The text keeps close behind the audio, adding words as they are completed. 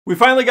We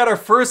finally got our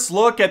first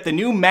look at the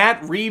new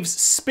Matt Reeves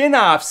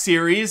spin-off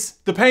series,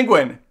 The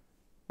Penguin.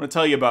 I want to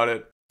tell you about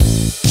it.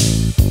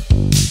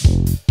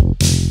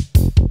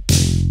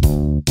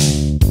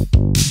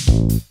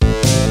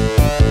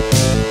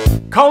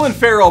 Colin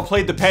Farrell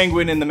played the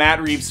Penguin in the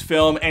Matt Reeves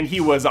film, and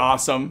he was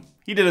awesome.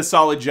 He did a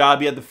solid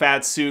job. He had the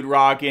fat suit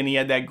rocking, he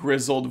had that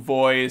grizzled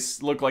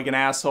voice, looked like an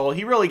asshole.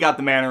 He really got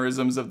the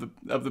mannerisms of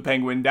the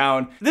Penguin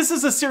down. This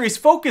is a series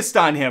focused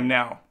on him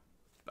now.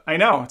 I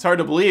know, it's hard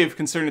to believe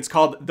considering it's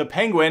called The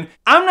Penguin.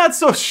 I'm not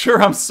so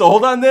sure I'm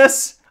sold on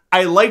this.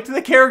 I liked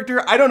the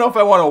character. I don't know if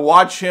I want to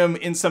watch him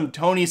in some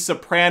Tony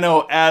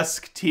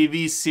Soprano-esque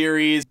TV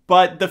series,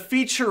 but the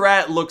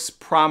featurette looks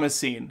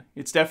promising.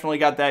 It's definitely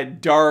got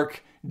that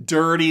dark,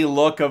 dirty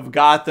look of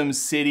Gotham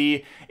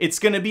City. It's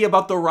going to be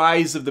about the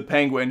rise of the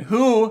Penguin,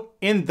 who,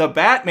 in The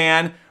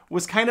Batman,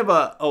 was kind of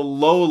a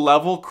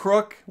low-level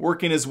crook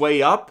working his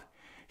way up.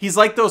 He's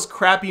like those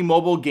crappy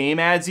mobile game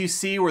ads you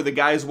see where the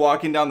guy's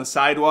walking down the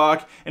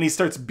sidewalk and he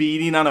starts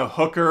beating on a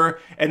hooker,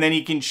 and then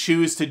he can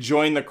choose to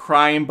join the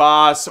crime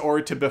boss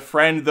or to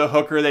befriend the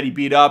hooker that he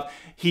beat up.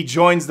 He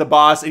joins the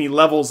boss and he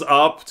levels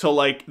up to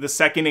like the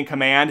second in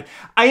command.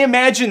 I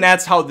imagine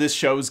that's how this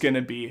show is going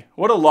to be.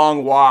 What a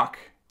long walk.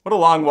 What a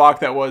long walk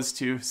that was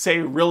to say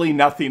really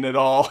nothing at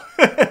all.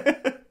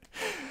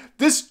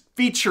 This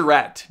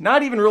featurette,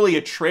 not even really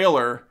a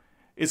trailer,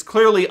 is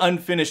clearly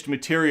unfinished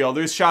material.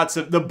 There's shots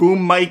of the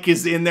boom mic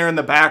is in there in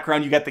the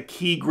background. You got the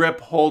key grip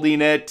holding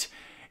it.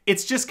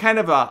 It's just kind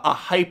of a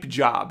hype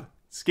job.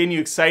 It's getting you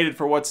excited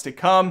for what's to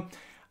come.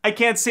 I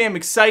can't say I'm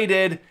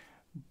excited,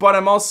 but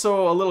I'm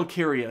also a little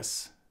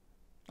curious.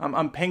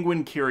 I'm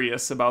Penguin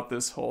curious about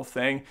this whole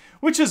thing,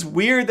 which is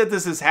weird that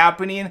this is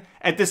happening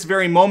at this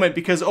very moment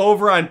because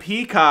over on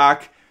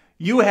Peacock,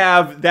 you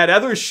have that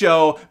other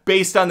show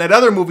based on that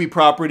other movie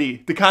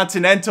property, The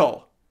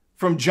Continental,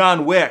 from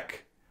John Wick.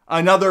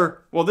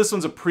 Another, well, this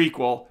one's a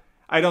prequel.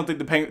 I don't think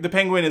the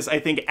Penguin is, I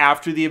think,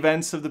 after the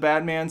events of the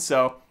Batman.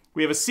 So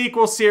we have a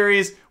sequel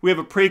series, we have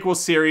a prequel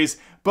series,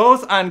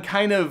 both on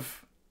kind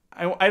of,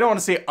 I don't want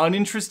to say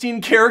uninteresting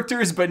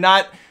characters, but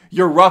not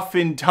your rough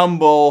and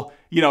tumble,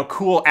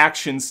 cool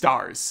action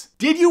stars.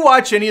 Did you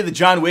watch any of the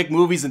John Wick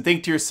movies and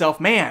think to yourself,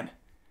 man,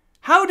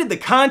 how did the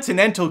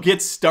Continental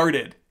get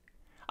started?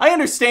 I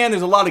understand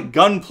there's a lot of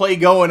gunplay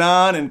going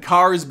on and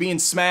cars being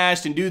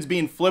smashed and dudes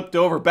being flipped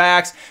over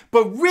backs,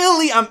 but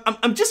really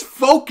I'm just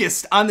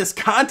focused on this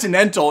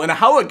Continental and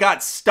how it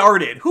got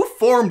started. Who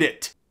formed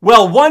it?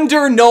 Well,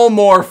 wonder no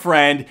more,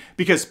 friend,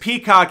 because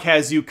Peacock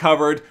has you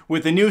covered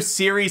with a new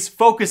series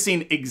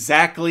focusing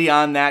exactly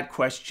on that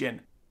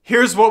question.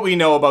 Here's what we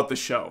know about the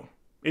show.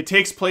 It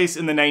takes place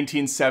in the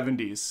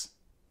 1970s.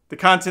 The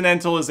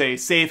Continental is a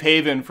safe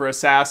haven for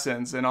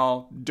assassins in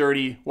all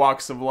dirty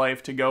walks of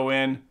life to go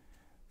in,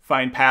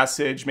 find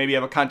passage, maybe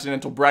have a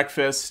continental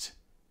breakfast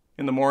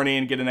in the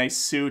morning, get a nice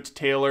suit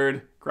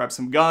tailored, grab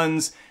some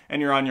guns, and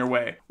you're on your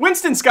way.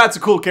 Winston Scott's a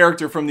cool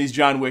character from these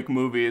John Wick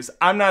movies.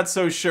 I'm not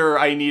so sure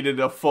I needed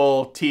a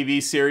full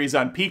TV series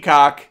on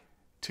Peacock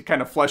to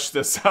kind of flesh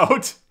this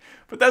out,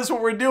 but that's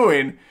what we're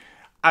doing.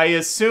 I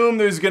assume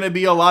there's going to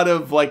be a lot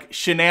of like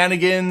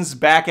shenanigans,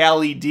 back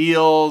alley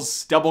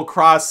deals, double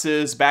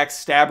crosses,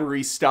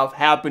 backstabbery stuff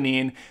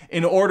happening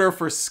in order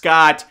for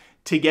Scott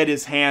to get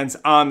his hands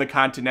on the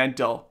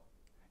Continental.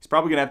 He's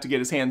probably going to have to get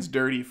his hands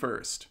dirty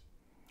first.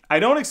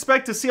 I don't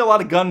expect to see a lot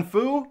of gun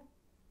fu.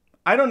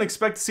 I don't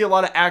expect to see a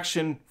lot of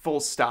action full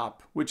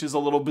stop, which is a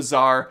little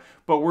bizarre,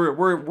 but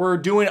we're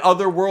doing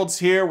other worlds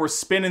here. We're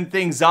spinning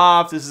things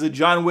off. This is a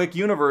John Wick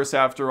universe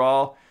after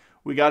all.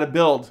 We got to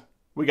build.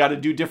 We got to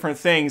do different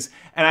things,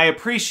 and I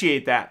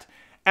appreciate that.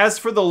 As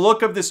for the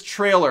look of this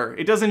trailer,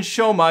 it doesn't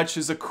show much.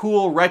 There's a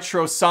cool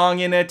retro song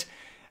in it.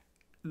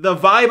 The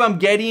vibe I'm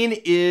getting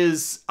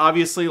is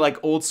obviously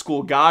like old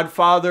school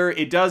Godfather.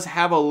 It does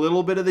have a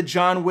little bit of the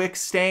John Wick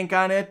stank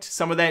on it.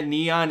 Some of that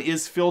neon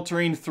is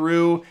filtering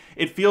through.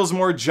 It feels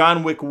more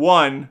John Wick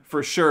 1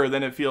 for sure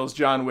than it feels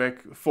John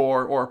Wick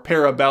 4 or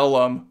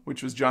Parabellum,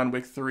 which was John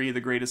Wick 3,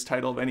 the greatest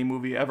title of any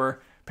movie ever,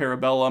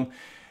 Parabellum.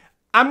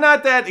 I'm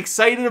not that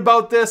excited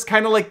about this,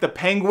 kind of like The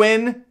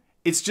Penguin.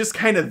 It's just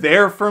kind of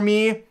there for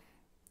me.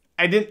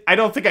 I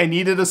don't think I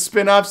needed a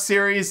spin-off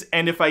series,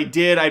 and if I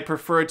did, I'd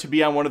prefer it to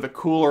be on one of the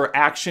cooler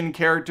action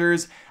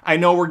characters. I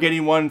know we're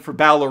getting one for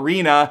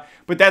Ballerina,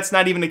 but that's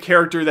not even a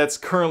character that's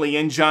currently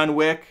in John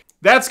Wick.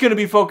 That's going to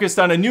be focused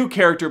on a new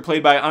character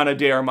played by Ana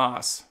de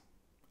Armas.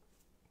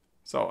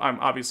 So I'm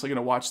obviously going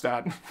to watch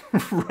that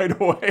right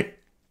away.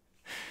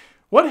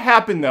 What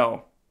happened,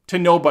 though, to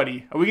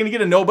Nobody? Are we going to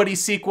get a Nobody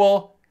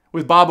sequel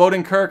with Bob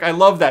Odenkirk? I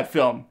love that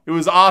film. It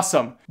was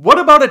awesome. What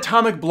about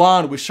Atomic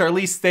Blonde with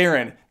Charlize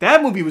Theron?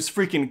 That movie was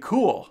freaking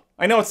cool.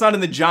 I know it's not in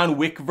the John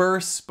Wick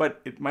verse,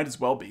 but it might as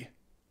well be.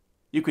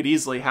 You could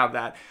easily have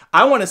that.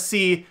 I want to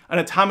see an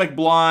Atomic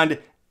Blonde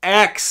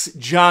X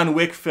John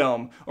Wick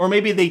film. Or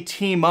maybe they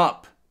team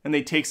up and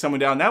they take someone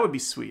down. That would be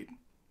sweet.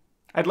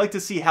 I'd like to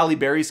see Halle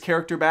Berry's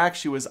character back.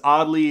 She was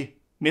oddly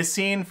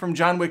missing from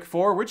John Wick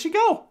 4. Where'd she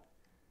go?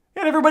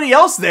 You had everybody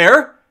else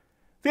there.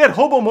 They had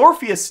Hobo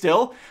Morpheus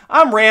still.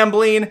 I'm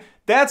rambling.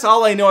 That's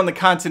all I know on the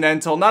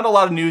Continental. Not a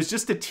lot of news,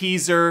 just a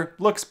teaser.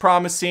 Looks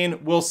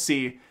promising. We'll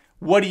see.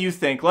 What do you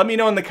think? Let me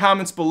know in the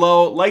comments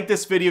below. Like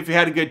this video if you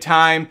had a good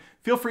time.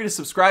 Feel free to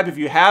subscribe if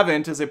you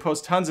haven't, as I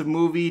post tons of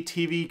movie,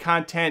 TV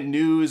content,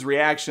 news,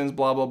 reactions,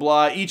 blah, blah,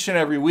 blah, each and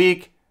every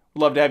week.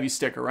 Love to have you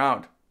stick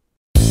around.